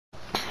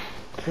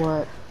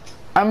What?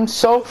 I'm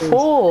so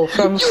full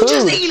from food. You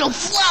just ate a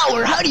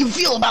flower. How do you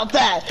feel about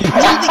that? Do you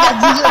think I'm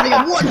deserving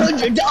of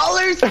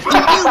 $100? Do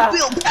you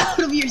feel proud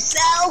of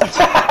yourself?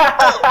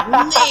 Oh,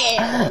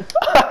 man.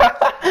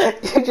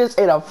 You just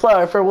ate a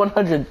flower for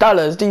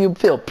 $100. Do you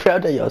feel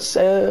proud of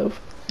yourself?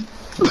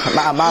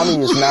 My mommy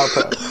is now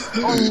proud.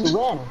 Oh, you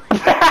win.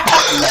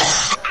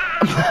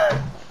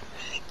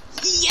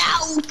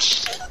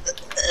 Youch.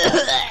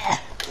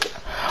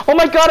 Oh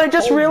my god, I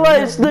just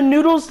realized the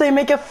noodles, they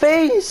make a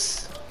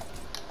face.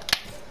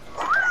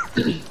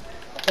 I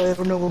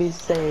don't know what he's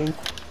saying.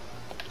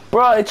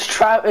 Bro, it's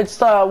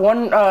the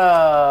one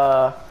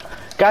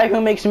guy who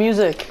makes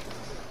music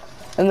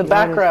in the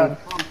background.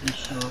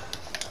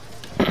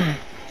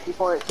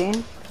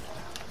 14?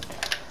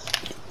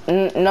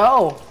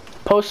 No,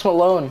 Post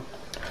Malone.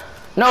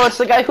 No, it's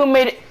the guy who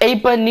made A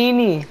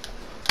Panini.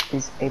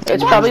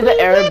 It's probably the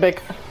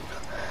Arabic.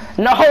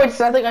 No, it's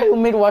not the guy who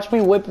made Watch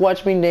Me Whip,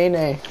 Watch Me Nay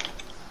Nay.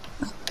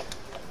 No,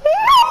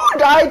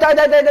 die, no, I'm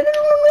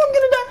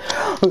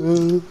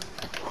gonna die.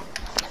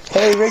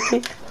 Hey,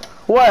 Ricky.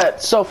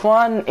 What? So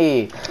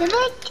funny.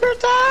 Adventure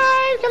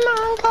time! Come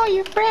on, call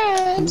your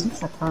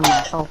friends. I turn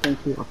myself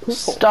into a people.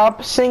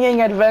 Stop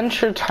singing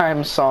Adventure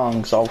Time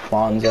songs,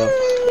 Alfonso.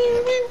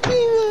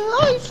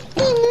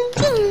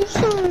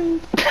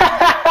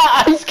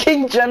 Ice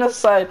King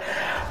Genocide.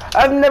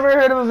 I've never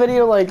heard of a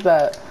video like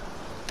that.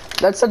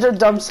 That's such a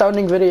dumb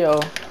sounding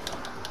video.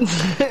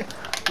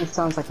 It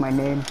sounds like my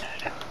name.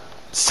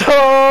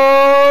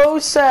 So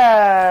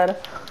sad.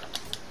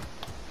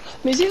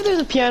 Let me see if there's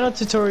a piano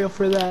tutorial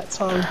for that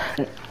song.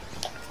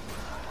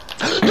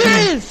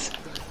 There is!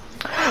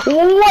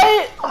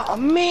 What? Oh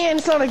man,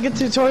 it's not a good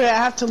tutorial. I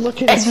have to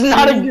look at his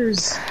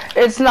fingers.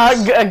 It's not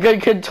a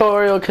good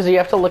tutorial because you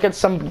have to look at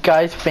some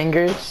guy's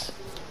fingers.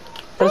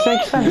 Doesn't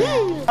make sense.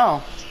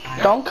 Oh,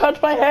 don't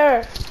cut my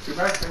hair.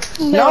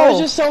 No, it's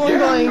just someone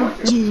going.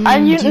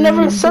 And you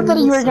never said that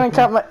you were gonna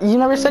cut my. You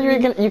never said you were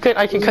gonna.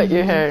 I could cut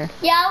your hair.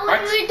 Yeah,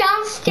 when we were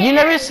downstairs. You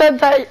never said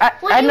that.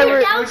 I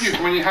never.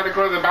 When you had to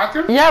go to the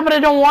bathroom? Yeah, but I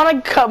don't want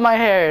to cut my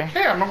hair.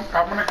 Yeah, I'm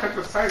gonna cut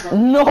the sides off.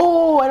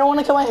 No, I don't want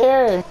to cut my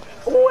hair.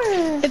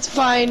 It's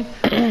fine.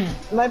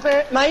 My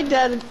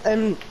dad,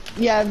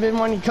 yeah, I've been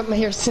wanting to cut my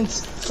hair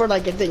for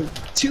like I think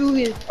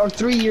 2 or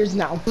 3 years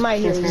now. My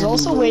hair is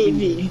also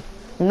wavy.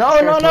 No,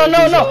 Dad, no, no,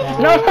 no,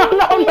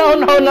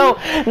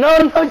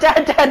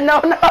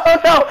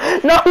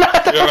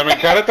 You let me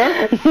cut it then?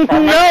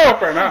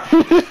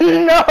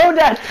 No,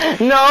 Dad,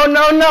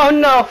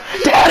 no,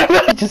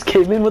 Dad, just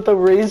came in with a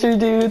razor,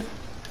 dude.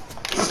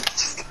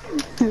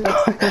 Be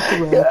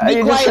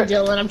quiet,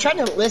 Dylan. I'm trying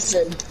to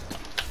listen.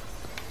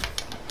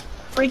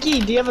 Ricky,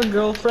 do you have a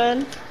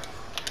girlfriend?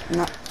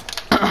 No.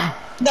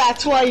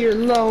 That's why you're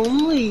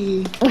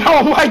lonely.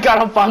 Oh my God,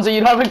 Alfonso, you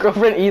don't have a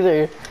girlfriend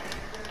either.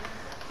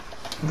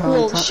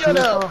 Well, shut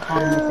up.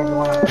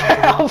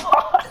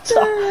 Alfonso.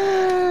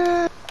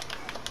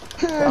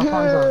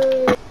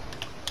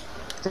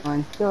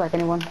 Do you like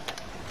anyone?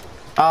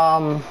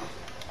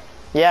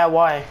 Yeah,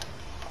 why?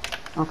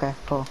 Okay,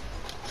 cool.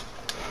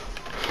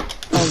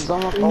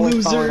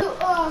 Loser.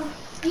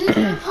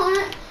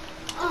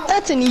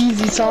 That's an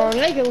easy song.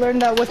 I can learn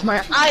that with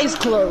my eyes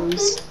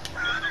closed.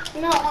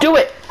 No, Do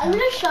it. I'm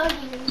gonna show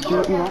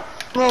you.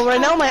 Well, right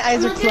now my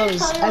eyes are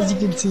closed, as you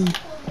can see.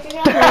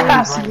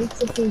 What's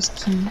the first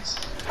key?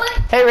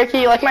 Hey, Ricky,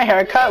 you like my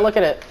haircut? Look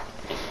at it.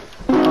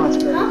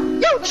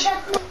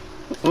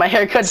 My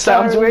haircut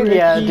sounds weird? Ricky.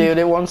 Yeah, dude,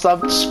 it won't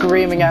stop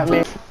screaming at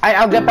me.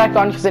 I'll get back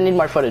on because I need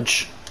more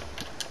footage.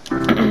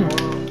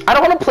 I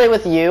don't want to play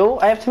with you.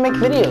 I have to make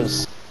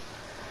videos.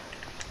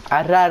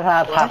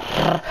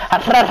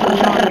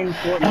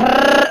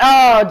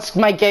 Oh,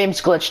 my game's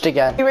glitched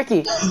again. Hey,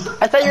 Ricky,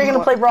 I thought you were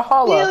gonna play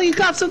Brawlhalla. Neil, you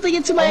got something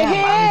into my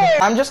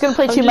hair! I'm just gonna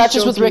play 2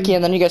 matches with Ricky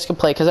and then you guys can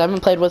play because I haven't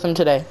played with him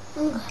today.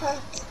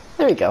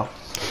 There we go.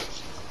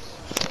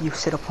 You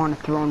sit upon a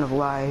throne of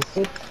lies.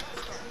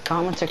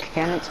 Comments are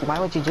cannons. Why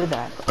would you do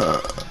that? Why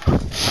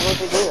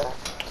would you do that?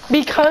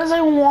 Because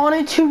I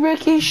wanted to,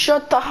 Ricky.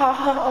 Shut the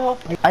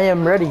up. I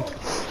am ready.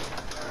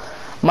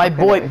 My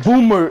boy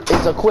Boomer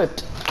is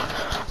equipped.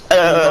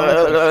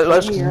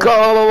 Let's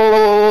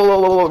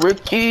go,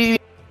 Ricky.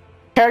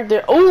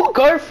 Character. Oh,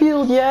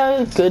 Garfield.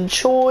 Yeah, good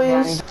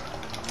choice.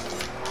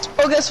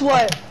 Oh, guess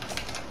what?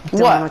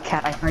 What? I'm a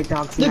cat. I fight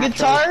dogs. The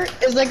guitar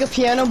is like a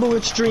piano but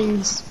with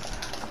strings.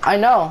 I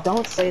know.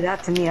 Don't say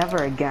that to me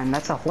ever again.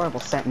 That's a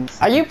horrible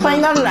sentence. Are you playing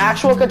that on an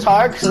actual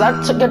guitar? Because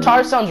that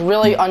guitar sounds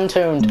really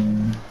untuned.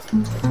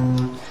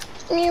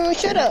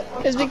 Shut up.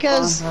 It's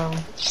because...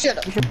 Shut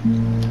up.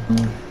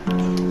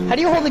 How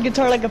do you hold the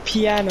guitar like a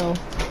piano?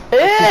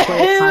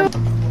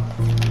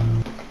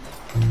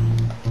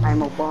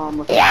 I'm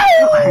Obama.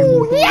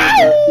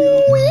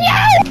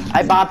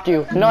 I bopped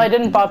you. No, I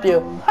didn't bop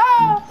you.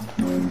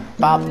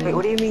 Bop. Wait,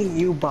 what do you mean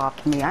you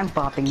bopped me? I'm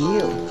bopping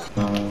you.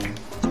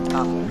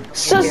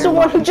 Sis the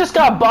one who just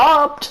got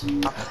bopped.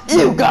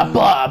 You got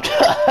bopped.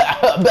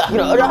 I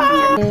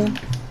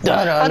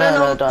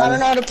don't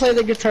know how to play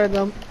the guitar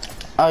though.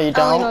 Oh, you I don't know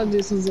don't? how to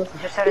do some stuff. You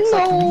just said it's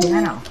like a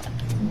piano.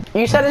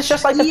 You said it's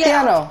just like the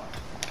piano.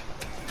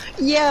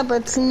 Yeah,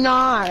 but it's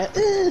not.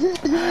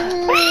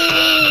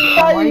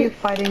 Why are you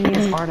fighting me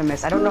as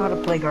Artemis? I don't know how to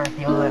play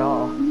Garfield at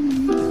all.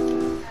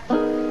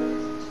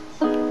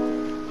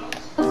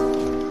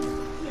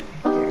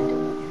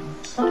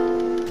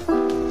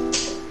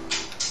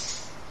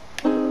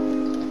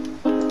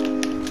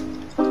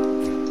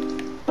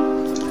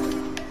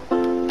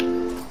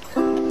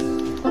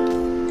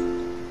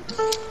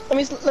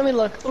 Let me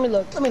look.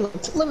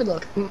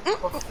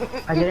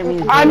 I didn't mean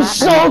to do I'm that.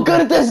 so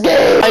good at this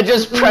game! I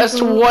just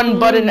pressed one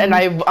button and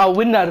I'll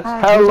win that.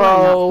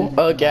 Hello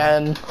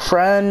again,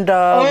 friend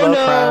of a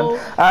friend.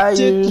 I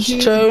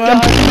used to. I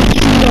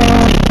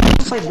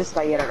haven't played this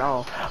guy yet at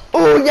all.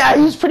 Oh yeah,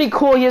 he's pretty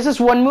cool. He has this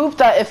one move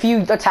that if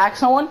you attack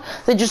someone,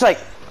 they just like,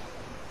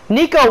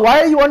 Nico,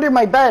 why are you under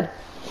my bed?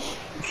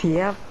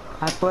 Yep,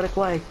 that's what it's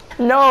like.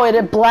 No,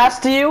 it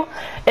blasts you.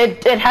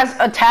 It has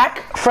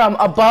attack from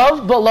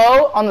above,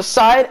 below, on the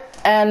side,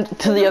 and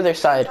to the other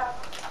side.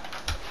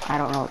 I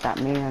don't know what that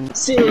means.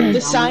 Sid,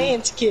 the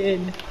science kid.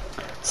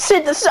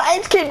 Sid, the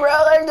science kid, bro.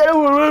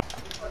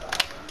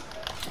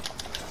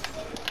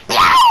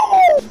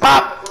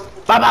 Bop,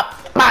 bop, bop,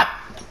 bop.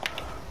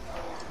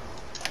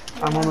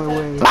 I'm on my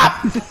way.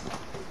 Bop.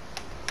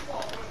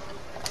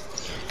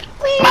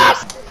 Bop,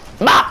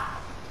 bop.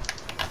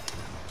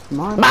 Come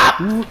on. Bop.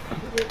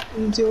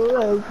 I'm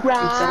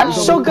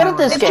so good at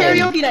this It's game.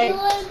 karaoke night.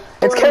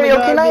 It's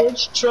karaoke night.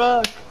 Garbage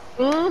truck.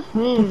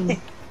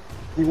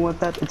 You want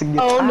that? It's a gift.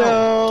 Oh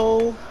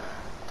no.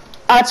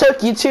 I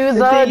took you to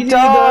the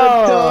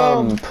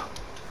dump.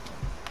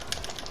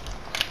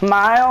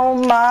 My oh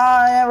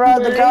my, I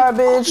ride the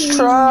garbage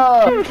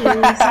truck.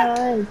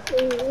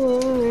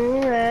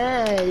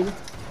 Ride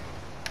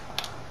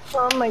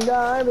on my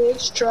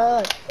garbage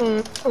truck.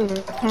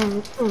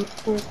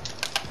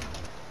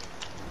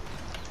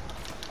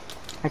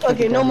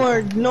 Okay, no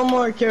more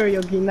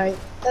karaoke night.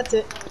 That's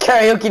it.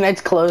 Karaoke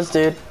night's closed,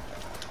 dude.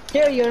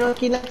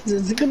 Karaoke night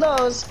is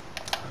closed.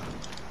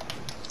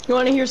 You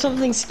want to hear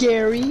something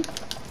scary?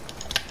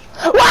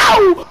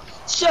 Wow!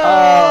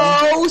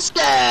 So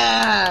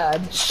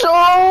sad.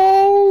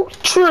 So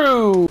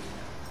true.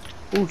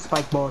 Ooh,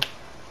 spike ball.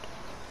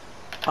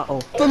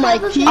 Uh-oh. But my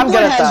keyboard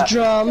good at has that.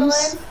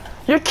 drums.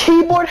 Your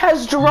keyboard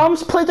has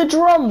drums? Play the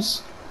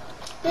drums.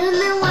 And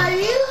then why do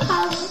you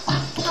have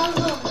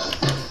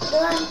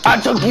I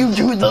took you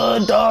to the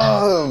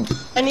dump.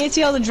 I need to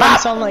see how the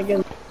drums sound like.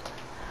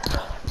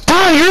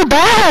 Oh, you're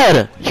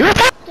bad. You're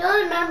bad.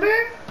 Dylan,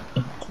 remember?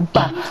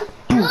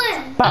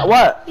 Dylan,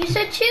 What? you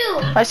said 2.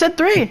 I said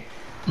 3.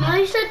 No,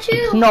 you said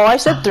 2. No, I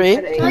said 3.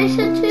 No, you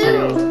said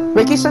 2.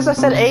 Ricky says I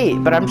said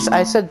 8, but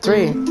I said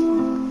 3.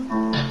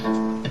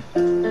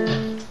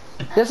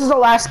 This is the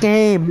last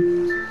game.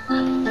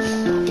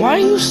 Why are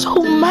you so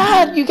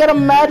mad? You got a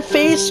mad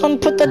face, son.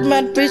 Put that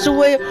mad face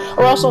away,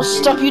 or else I'll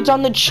stuff you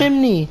down the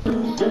chimney.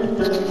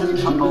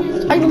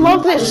 I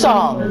love this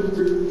song.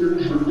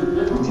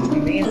 It's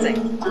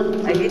amazing.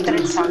 I hate that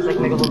it sounds like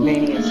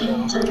Megalovania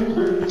still.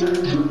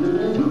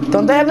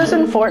 Don't they have this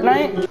in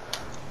Fortnite?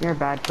 You're a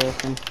bad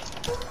person.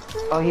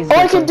 Oh, he's. Oh,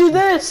 I can do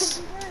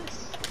this.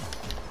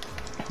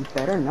 You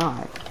better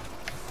not.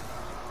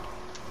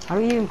 How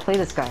do you even play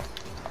this guy?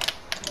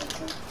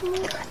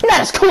 You're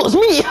not as cool as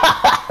me.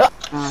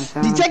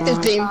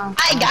 Detective team,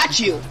 I got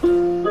you.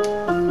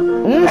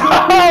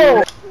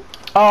 No.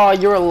 Oh,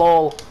 you're a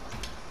lol.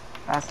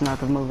 That's not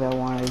the move I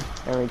wanted.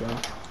 There we go.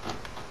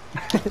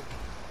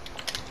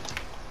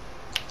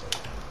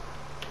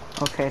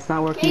 Okay, it's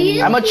not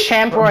working. I'm a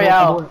champ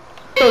royale.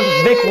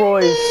 Those Vic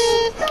Roys.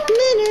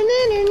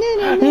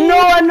 No,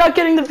 I'm not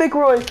getting the Vic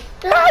Roy.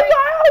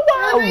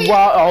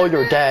 Wow, oh,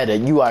 you're dead.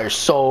 You are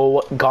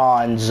so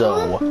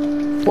gonzo.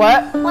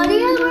 What? Why do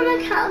you have an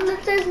account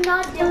that says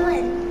not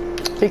Dylan?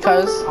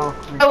 Because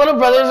my little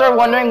brothers are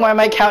wondering why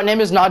my account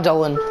name is not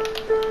Dylan.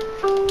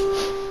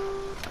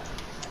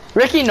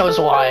 Ricky knows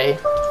why.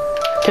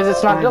 Because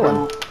it's not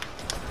Dylan.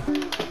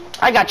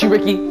 I got you,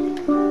 Ricky.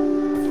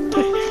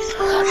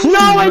 No,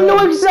 I know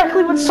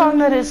exactly what song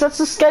that is. That's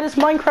the Skydus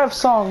Minecraft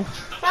song.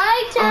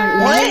 Bye,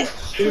 Dylan. What?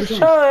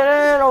 Show it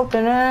and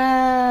open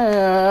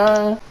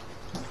it.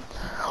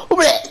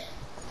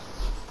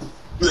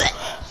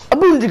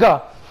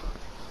 Abundiga.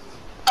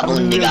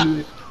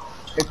 Abundiga.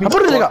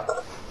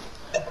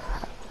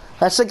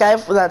 That's the guy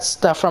that's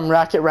from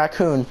Rocket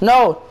Raccoon.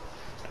 No.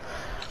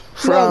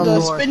 From the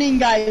spinning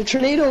guy, the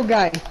tornado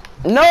guy.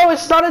 No,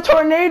 it's not a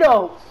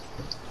tornado.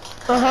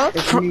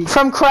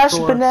 From Crash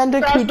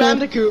Bandicoot. Crash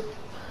Bandicoot.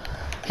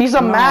 He's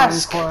a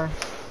mask.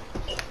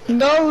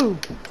 No,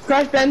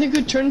 Crash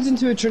Bandicoot turns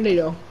into a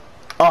tornado.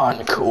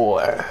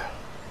 Encore.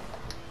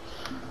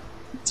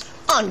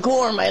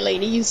 Encore, my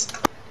ladies.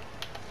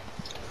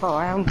 Oh,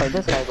 I haven't played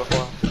this guy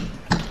before.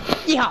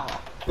 Yeah.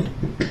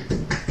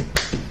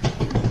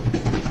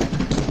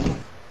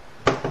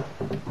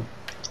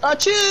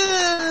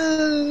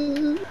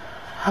 Achoo!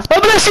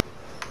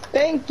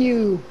 Thank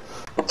you.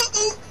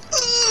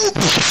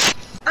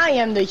 I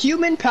am the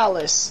human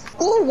palace.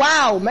 Oh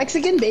wow,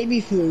 Mexican baby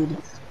food.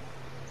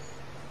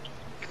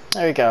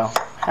 There we go.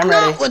 I'm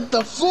ready. Not with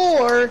the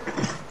fork.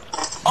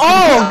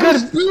 Oh,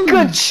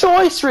 good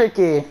choice,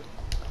 Ricky.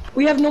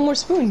 We have no more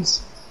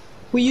spoons.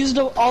 We used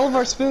up all of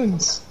our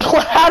spoons.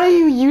 How do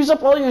you use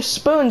up all your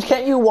spoons?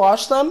 Can't you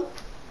wash them?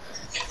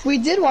 We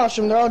did wash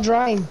them. They're all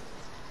drying.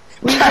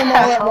 We used them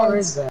all at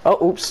once.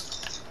 Oh,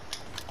 oops.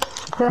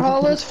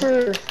 Brawlhalla's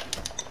for...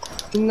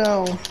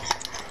 No.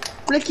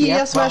 Ricky, Yep,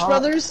 yeah, Smash Brawlhalla.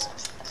 Brothers?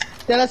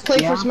 Yeah, let's play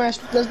Yeah. for Smash.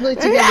 Let's play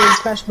together in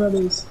Smash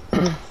Brothers.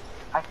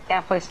 I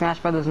can't play Smash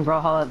Brothers and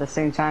Brawlhalla at the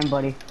same time,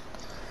 buddy.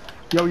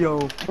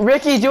 Yo.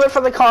 Ricky, do it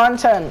for the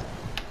content.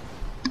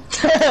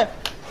 I'm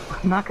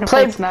not gonna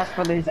Play- play Smash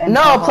Brothers and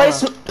No,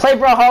 Brawlhalla. play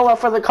Brawlhalla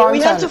for the content.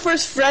 We have to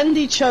first friend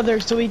each other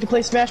so we can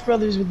play Smash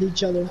Brothers with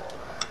each other.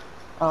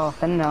 Oh,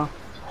 then no.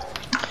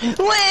 Wait!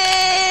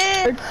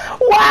 I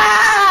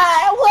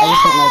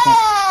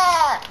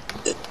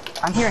just don't like it.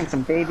 I'm hearing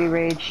some baby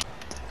rage.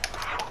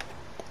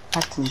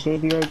 That's some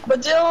baby rage.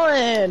 But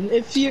Dylan,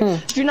 if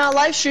you're not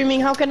live streaming,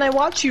 how can I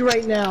watch you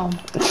right now?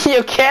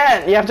 You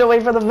can't. You have to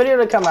wait for the video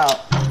to come out.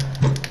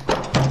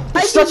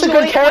 I Such a can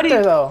good join-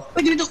 character, though.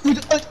 Petra's,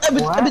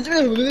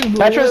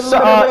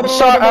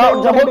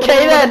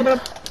 okay then.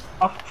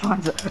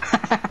 Alfonso.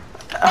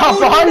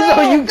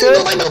 Alfonso, you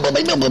good?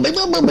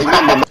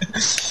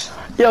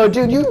 Yo,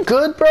 dude, you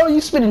good, bro? You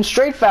spitting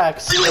straight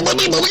facts. So then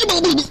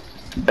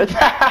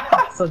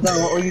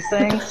what were you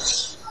saying?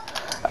 So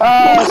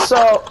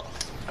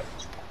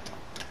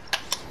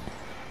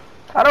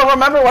I don't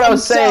remember what I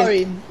was saying.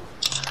 Sorry.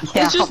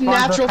 Yeah, It's just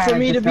Alfonso natural for kinda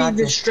me to be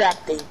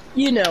distracted. distracting.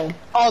 You know,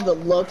 all the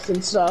looks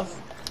and stuff.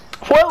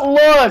 What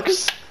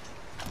looks?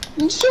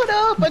 Shut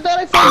up! I thought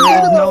I There's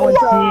found no one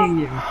out. seeing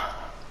you.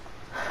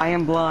 I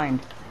am blind.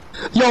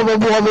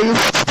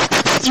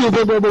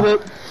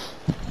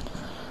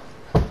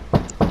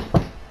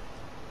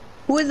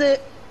 Who is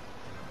it?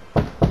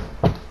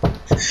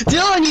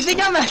 Dylan, you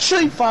think I'm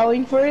actually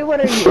falling for it? What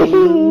are you?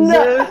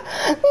 No,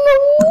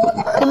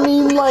 I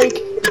mean like.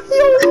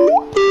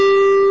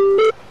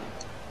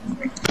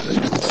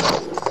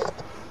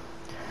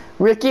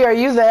 Ricky, are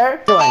you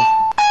there? Doing.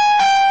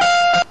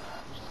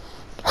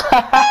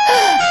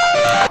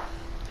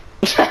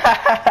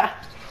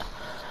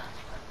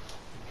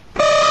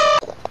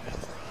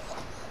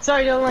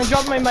 Sorry, Dylan, I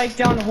dropped my mic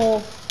down the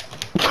hole.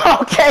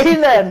 Okay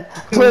then.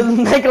 Let's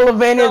make a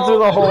Lavania through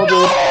the hole, dude.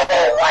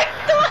 What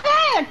the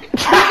heck?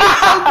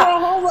 I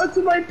got a hold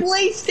onto my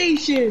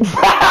PlayStation.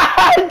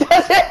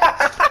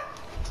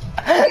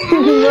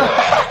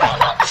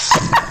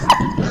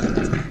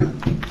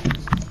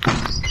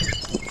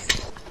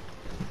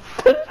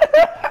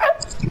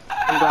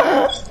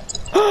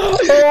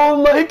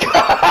 Oh my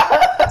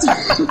god!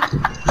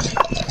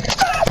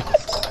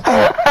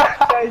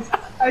 Guys,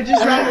 I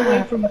just ran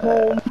away from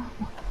home.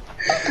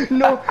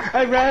 No,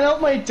 I ran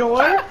out my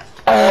door,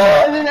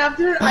 and then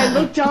after I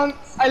looked down,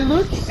 and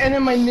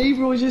then my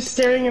neighbor was just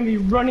staring at me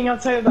running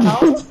outside of the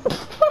house.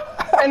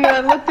 And then I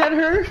looked at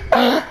her,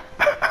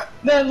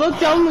 then I looked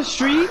down the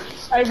street,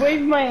 I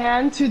waved my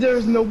hand to there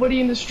was nobody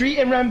in the street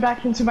and ran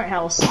back into my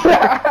house.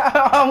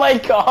 Oh my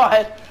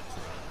god!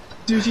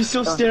 Dude, she's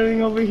still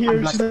staring over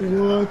here. She's like,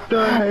 what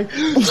the heck?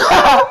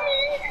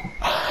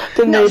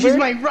 The No, she's neighbor?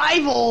 my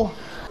rival!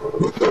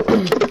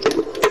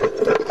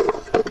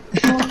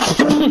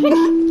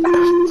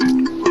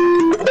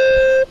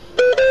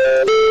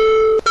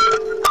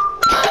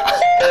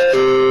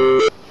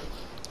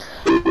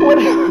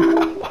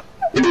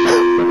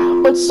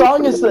 What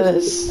song is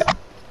this?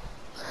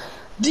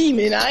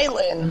 Demon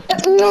Island!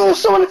 No,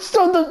 someone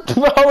stole the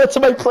Brawlhalla to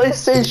my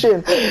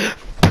PlayStation!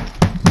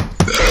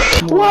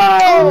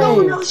 Why?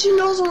 No, she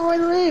knows where I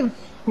live!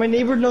 My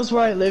neighbor knows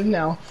where I live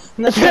now.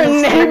 And that's Your why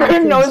I'm neighbor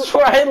scared. knows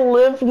where I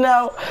live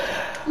now.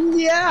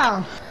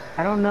 Yeah!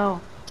 I don't know.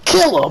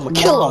 Kill him,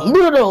 There should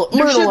be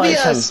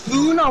murderize a him.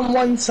 spoon on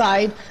one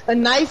side, a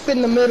knife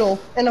in the middle,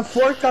 and a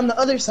fork on the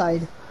other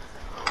side.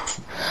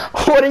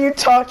 What are you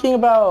talking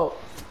about?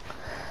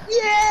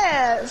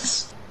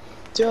 Yes!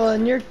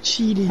 Dylan, you're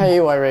cheating. Hey,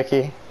 you are,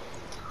 Ricky.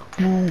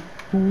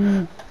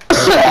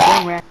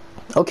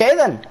 Okay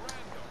then.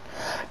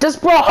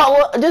 Just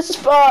Brawlhalla,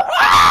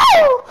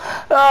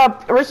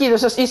 Ricky,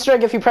 there's this Easter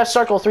egg if you press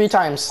circle 3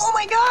 times. Oh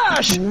my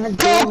gosh!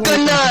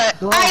 Coconut!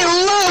 I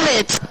love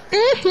it!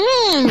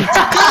 Good!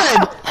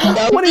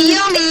 What are you-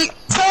 Yummy!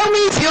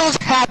 Tummy feels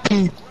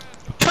happy.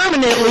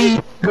 Permanently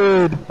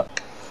good.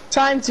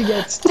 Time to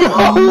get sticky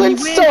Who with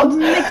installed,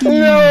 Mickey.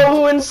 no,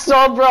 who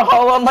installed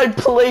Brawlhalla on my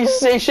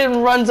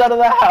PlayStation, runs out of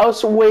the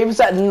house, waves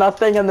at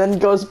nothing, and then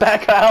goes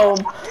back home.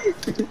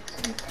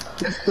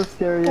 So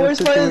scary.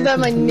 Worst part is that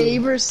my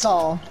neighbor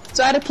saw.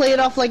 So I had to play it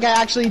off like I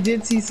actually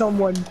did see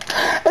someone.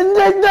 And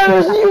then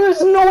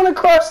there's no one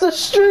across the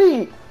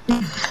street.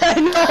 I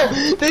know!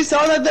 They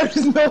saw that there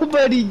was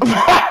nobody!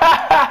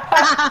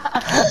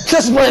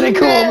 Just playing it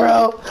cool,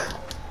 bro.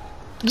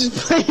 Just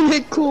playing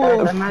it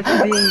cool.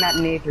 Imagine being that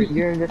neighbor.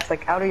 You're just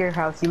like out of your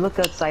house, you look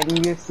outside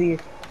and you see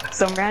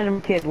some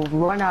random kid will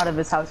run out of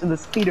his house with the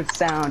speed of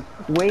sound,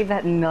 wave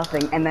at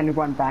nothing, and then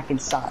run back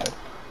inside.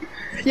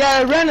 Yeah,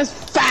 I ran as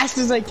fast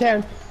as I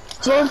can.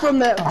 thrown from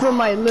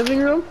my living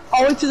room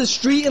all the way to the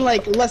street in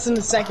like less than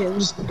a second.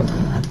 Just...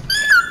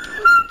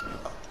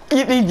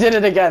 He did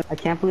it again. I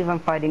can't believe I'm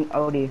fighting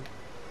Odie.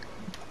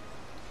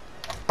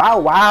 Bow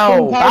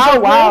wow. Bow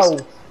wow.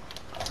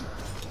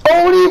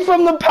 Odie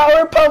from the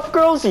Powerpuff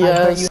Girls,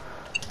 yes.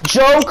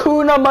 Joe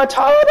Kuna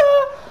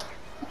Matata.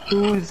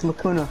 Who's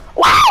Lacuna?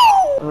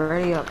 Wow.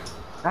 Ready up.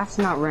 That's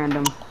not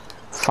random.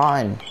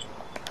 Fine.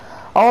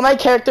 All my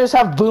characters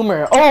have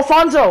Boomer. Oh,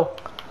 Alfonso.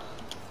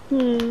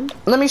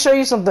 Let me show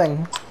you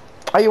something.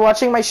 Are you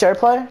watching my share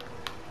play?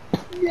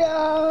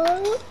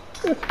 Yeah.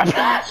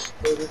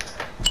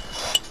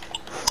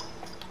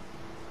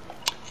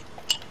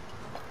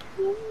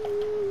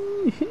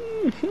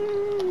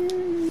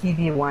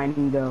 TV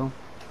whining though.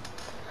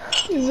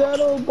 Is that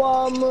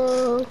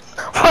Obama?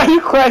 Why are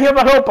you crying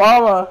about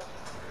Obama?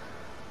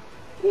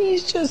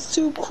 He's just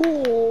too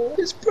cool.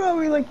 It's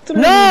probably like $30.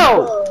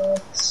 No!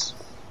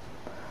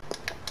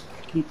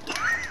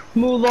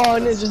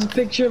 Mulan is just a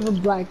picture of a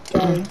black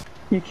guy.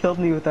 You killed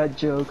me with that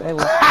joke. I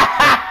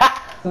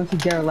laughed. Don't you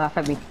dare laugh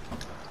at me.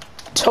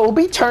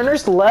 Toby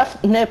Turner's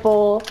left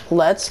nipple.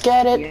 Let's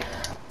get it. Yeah.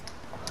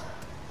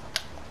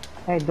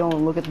 Hey,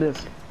 don't look at this.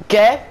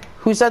 ¿Qué?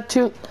 Who's that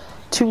two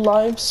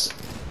lives?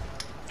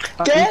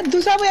 ¿Qué?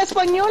 ¿Tú sabes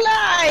español?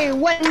 ¡Ay,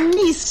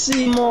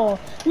 buenísimo!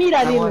 Mira,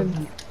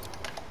 Dylan.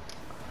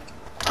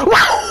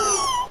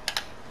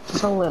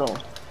 Just a little.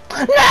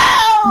 No!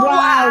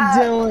 Wow,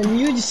 Dylan,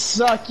 you just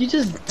suck. You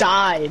just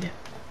died.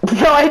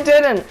 No, I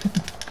didn't.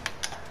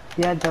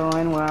 Yeah,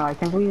 Dylan, wow, I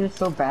can't believe you're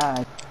so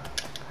bad.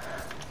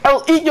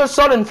 I'll eat your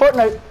son in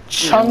Fortnite,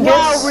 Chungus.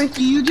 Wow,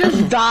 Ricky, you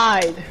just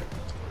died.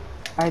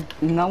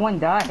 No one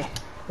died.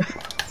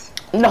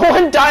 No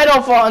one died,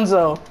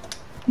 Alfonso.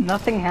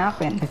 Nothing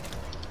happened.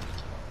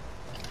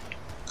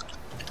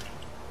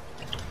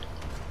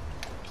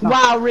 No.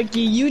 Wow,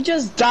 Ricky, you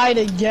just died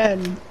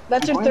again.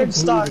 That's your third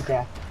stock.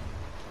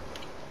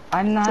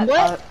 I'm not.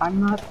 What?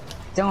 I'm not.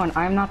 Dylan,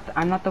 I'm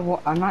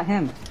not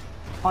him.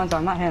 Fonzo,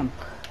 I'm not him.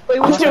 Wait,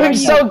 I'm doing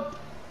so.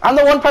 I'm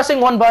the one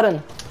pressing one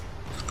button.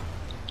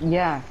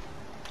 Yeah.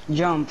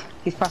 Jump.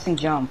 He's pressing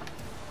jump.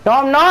 No,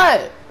 I'm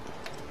not.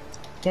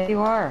 Yeah, you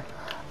are.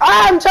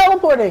 Ah, I'm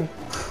teleporting.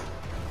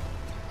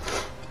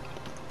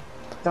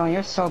 Dylan,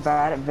 you're so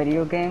bad at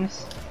video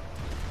games.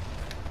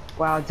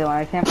 Wow, Dylan,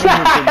 I can't believe you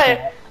did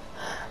that.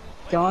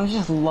 Dylan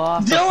just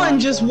lost. Dylan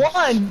just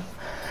won.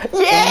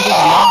 Yeah!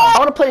 I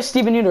want to play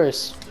Steven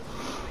Universe.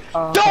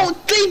 Okay. Don't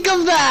think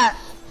of that.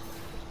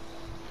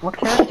 What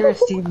character is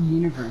Steven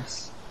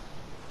Universe?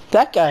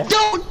 That guy.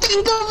 Don't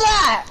think of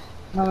that.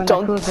 No, then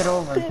Don't- close it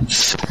over. Don't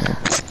think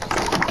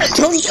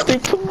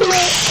of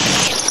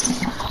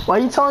that. Why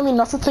are you telling me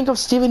not to think of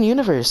Steven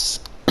Universe?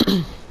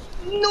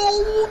 No.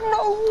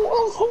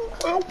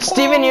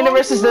 Steven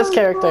Universe is this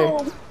character.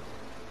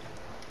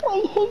 I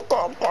hate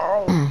that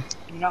guy.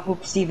 You know who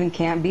Steven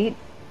can't beat?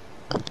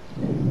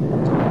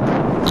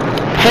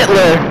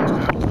 Hitler.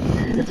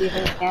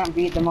 Steven can't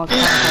beat the most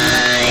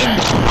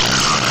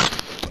powerful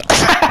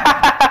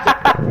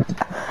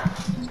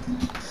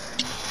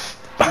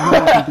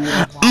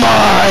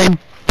My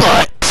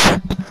butt.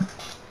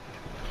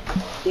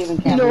 Steven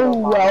You can't know beat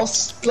who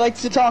else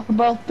likes to talk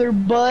about their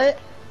butt?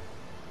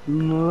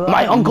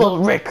 My Uncle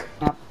Rick.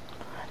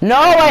 No,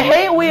 I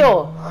hate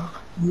Wheel.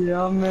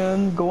 Yeah,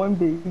 man, going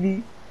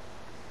baby.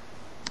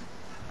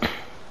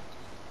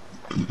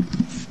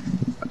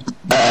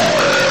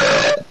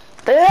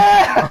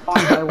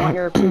 Alfonso, I want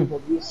your approval.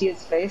 Do you see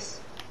his face?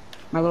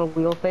 My little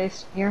wheel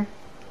face here?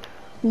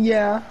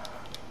 Yeah.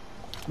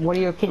 What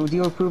do you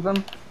approve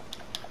him?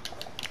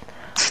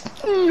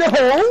 No.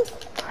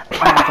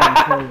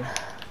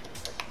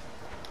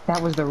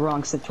 That was the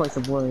wrong choice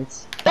of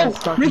words. Oh,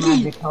 That's dark Ricky,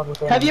 magic held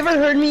within. have you ever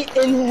heard me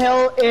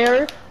inhale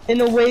air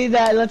in a way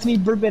that lets me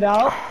burp it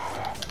out?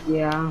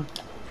 Yeah.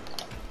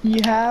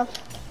 You have?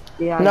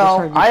 Yeah. just No,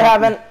 heard you I talking.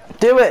 haven't.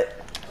 Do it.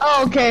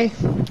 Oh, okay.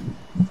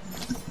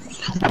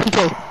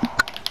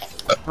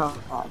 Oh,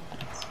 God.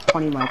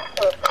 20 mic.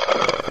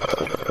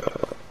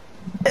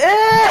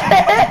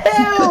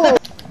 Ew!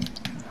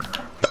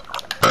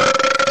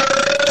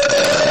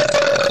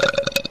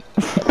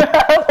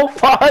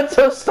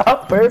 Alfonso,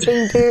 stop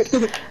burping,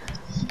 dude.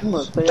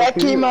 That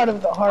came out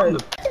of the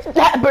heart.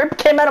 That burp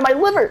came out of my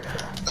liver.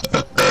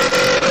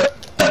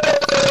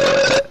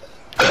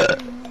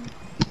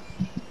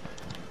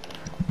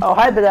 Oh,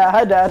 hi, Dad.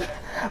 Hi, Dad.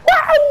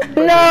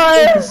 Wow!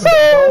 Nice!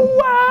 So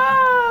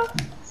wow!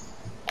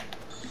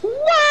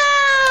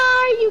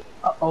 Why?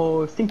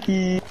 Uh-oh,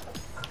 stinky.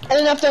 And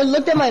then after I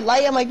looked at my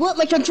light, I'm like, what?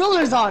 My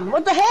controller's on.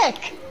 What the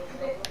heck?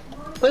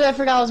 But then I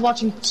forgot I was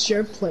watching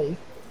Share Play.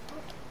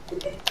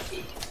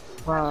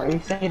 Wow, are you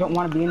saying you don't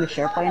want to be in the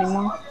share play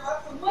anymore?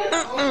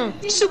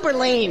 Super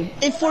lame.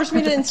 It forced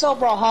me to install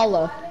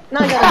Brawlhalla. Now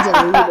I gotta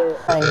delete it.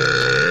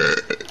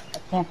 I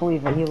can't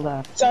believe it, he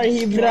left. Sorry,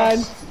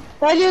 Hebron.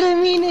 I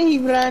didn't mean it,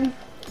 Hebron.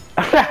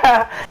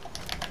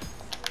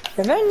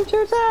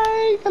 Adventure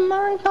time, come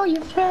on, tell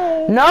your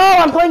friends. No,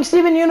 I'm playing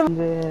Steven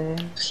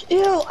Universe.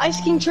 Ew, Ice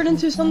King turned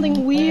into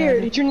something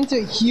weird. He turned into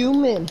a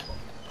human.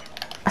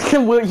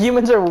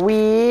 Humans are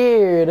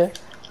weird.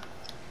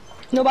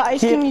 No, but Ice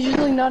Cream is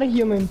usually not a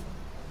human.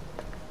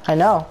 I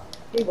know.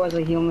 He was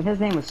a human. His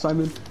name was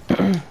Simon.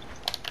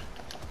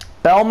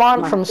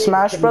 Belmont from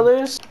Smash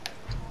Brothers.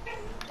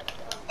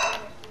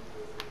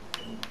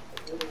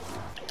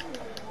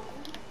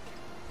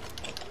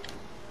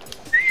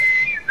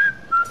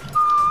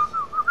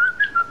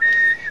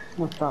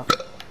 What's up?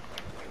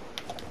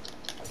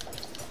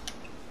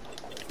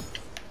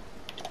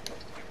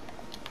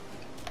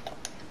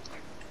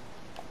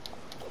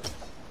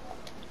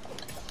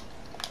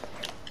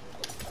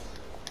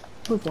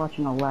 Who's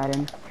watching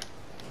Aladdin?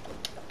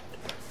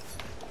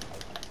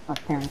 My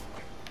parents.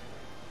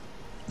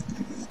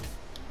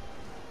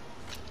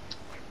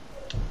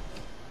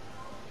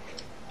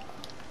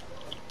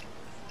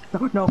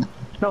 No,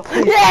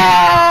 please.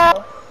 Yeah!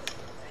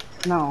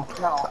 No.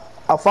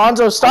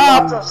 Alfonso,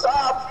 stop!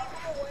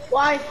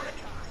 Why?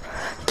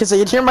 Because I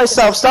can hear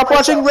myself. Stop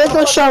watching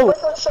Rico's show.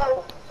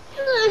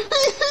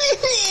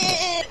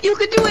 You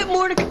can do it,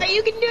 Mordecai.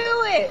 You can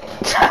do it.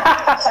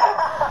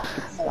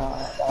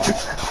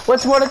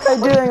 What's Mordecai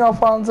doing,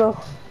 Alfonso?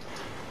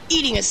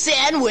 Eating a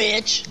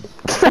sandwich.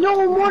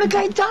 No,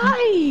 Mordecai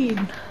died.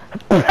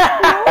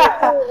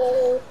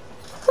 Adventure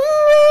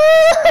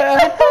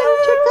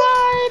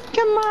time.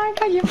 Come on,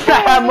 call your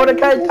friends.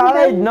 Mordecai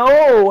died.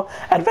 No,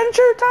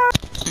 adventure time.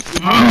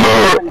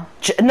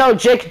 No,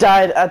 Jake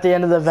died at the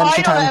end of the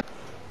adventure time.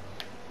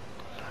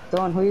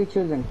 Dylan, who are you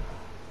choosing?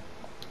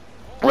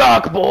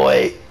 Rock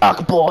boy,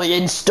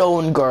 and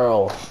stone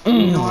girl.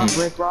 You know what,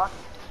 Rick Rock?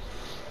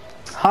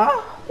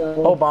 Huh?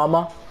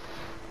 Obama.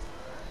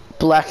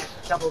 Black.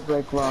 Double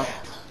Rick Rock.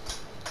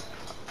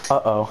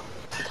 Uh-oh.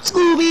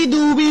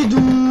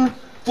 Scooby-Dooby-Doo.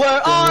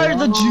 Where are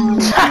the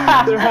Jews?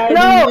 They're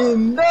hiding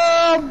in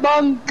the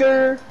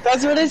bunker.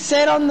 That's what it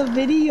said on the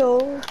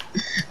video.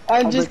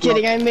 I'm just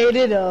kidding. I made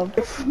it up.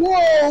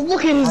 Whoa!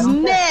 Look at his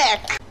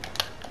neck.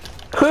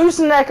 Whose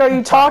neck are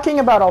you talking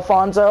about,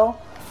 Alfonso?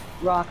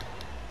 Rock.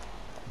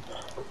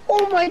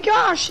 Oh my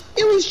gosh!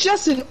 It was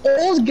just an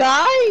old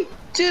guy?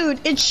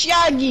 Dude, it's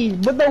Shaggy,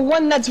 but the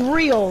one that's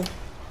real.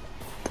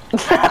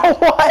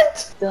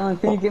 What? Dylan,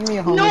 can you give me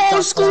a home? No,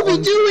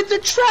 Scooby-Doo, it's a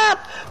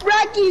trap!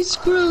 Raggy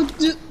screwed.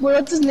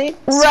 What's his name?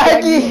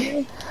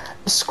 Raggy.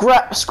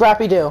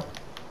 Scrappy-Doo.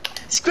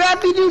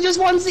 Scrappy-Doo just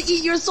wants to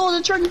eat your soul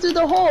to turn into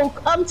the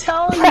Hulk. I'm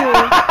telling you.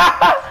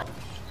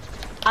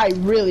 I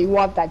really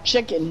want that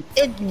chicken.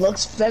 It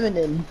looks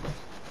feminine.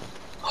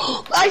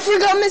 I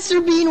forgot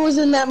Mr. Bean was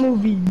in that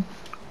movie.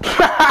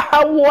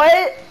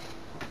 What?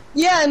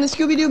 Yeah, in the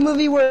Scooby-Doo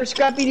movie where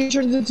Scrappy-Doo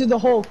turns into the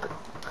Hulk.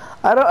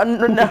 I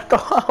don't know.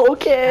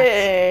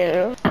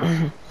 Okay.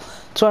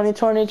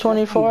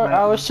 24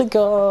 hours to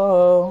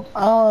go.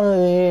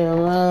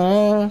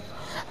 Oh,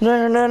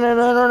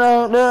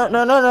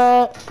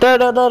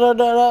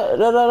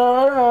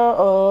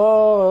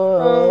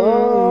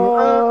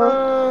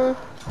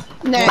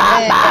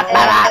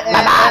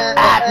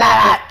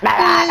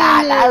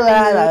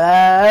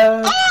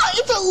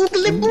 it's a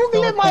oogly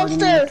boogly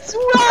monster!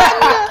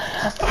 Run!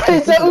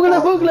 It's a oogly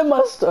boogly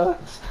monster.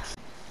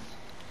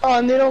 Oh,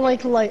 and they don't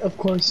like light, of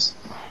course.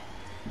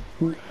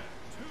 Who,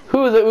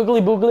 the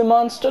oogly boogly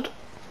monster?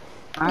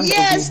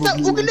 Yes, the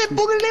oogly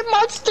boogly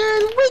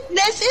monster's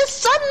weakness is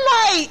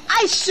sunlight!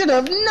 I should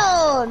have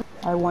known!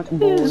 I want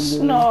It's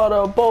not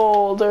a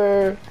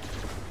boulder.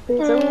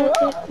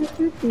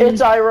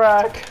 It's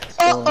Iraq.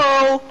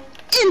 Uh-oh!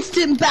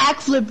 Instant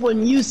backflip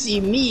when you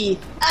see me.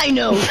 I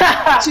know.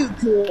 Too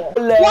cool.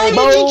 Why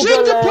did you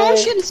drink the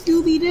potion,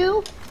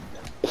 Scooby-Doo?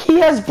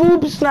 He has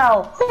boobs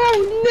now.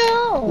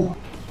 Oh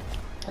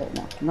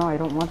No, I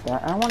don't want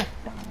that. I don't want to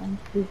die. I want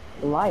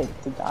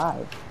life to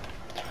die.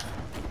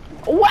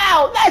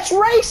 Wow, that's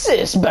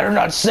racist. Better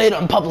not say it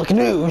on public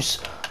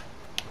news.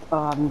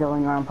 I'm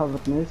going around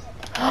public news.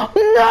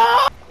 No.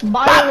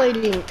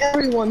 Violating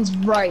everyone's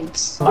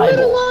rights. Bible.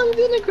 Little lungs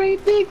in a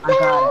great big I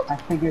got world. it. I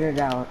figured it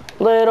out.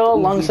 Little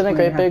lungs in a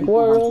great big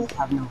world.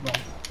 Have no voice.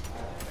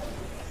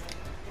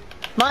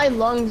 My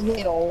lungs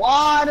need a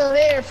lot of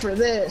air for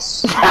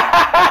this. He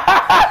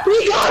got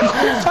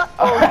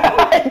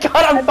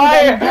on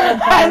fire,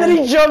 and then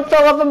he jumped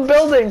fell off a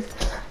building.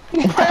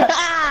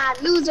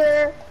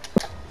 Loser.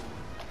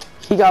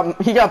 He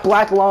got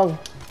black lung.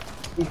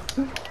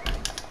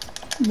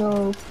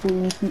 No,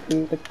 please, he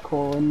ate a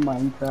coal in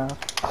Minecraft.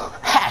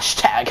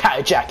 Hashtag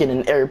hijacking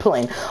an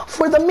airplane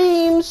for the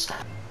memes.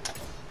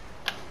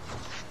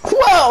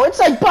 Whoa, it's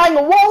like buying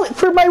a wallet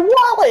for my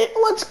wallet.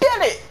 Let's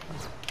get it.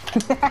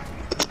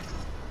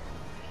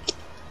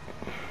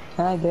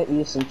 Can I get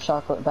you some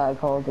chocolate bag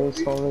holders,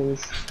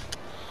 please?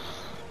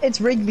 It's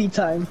Rigby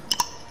time.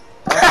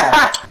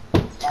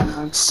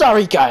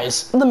 Sorry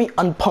guys, let me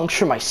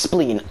unpuncture my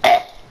spleen.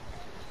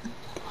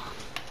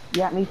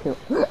 Yeah, me too.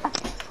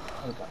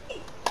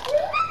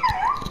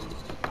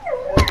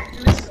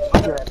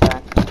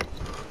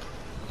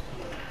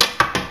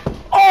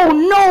 Oh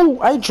no!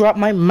 I dropped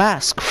my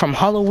mask from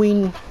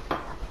Halloween.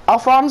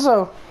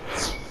 Alfonso.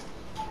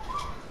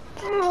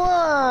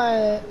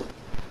 What?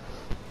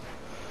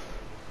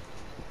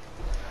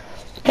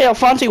 Hey,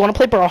 Alfonso, you wanna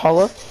play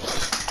Brawlhalla?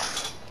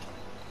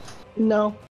 No.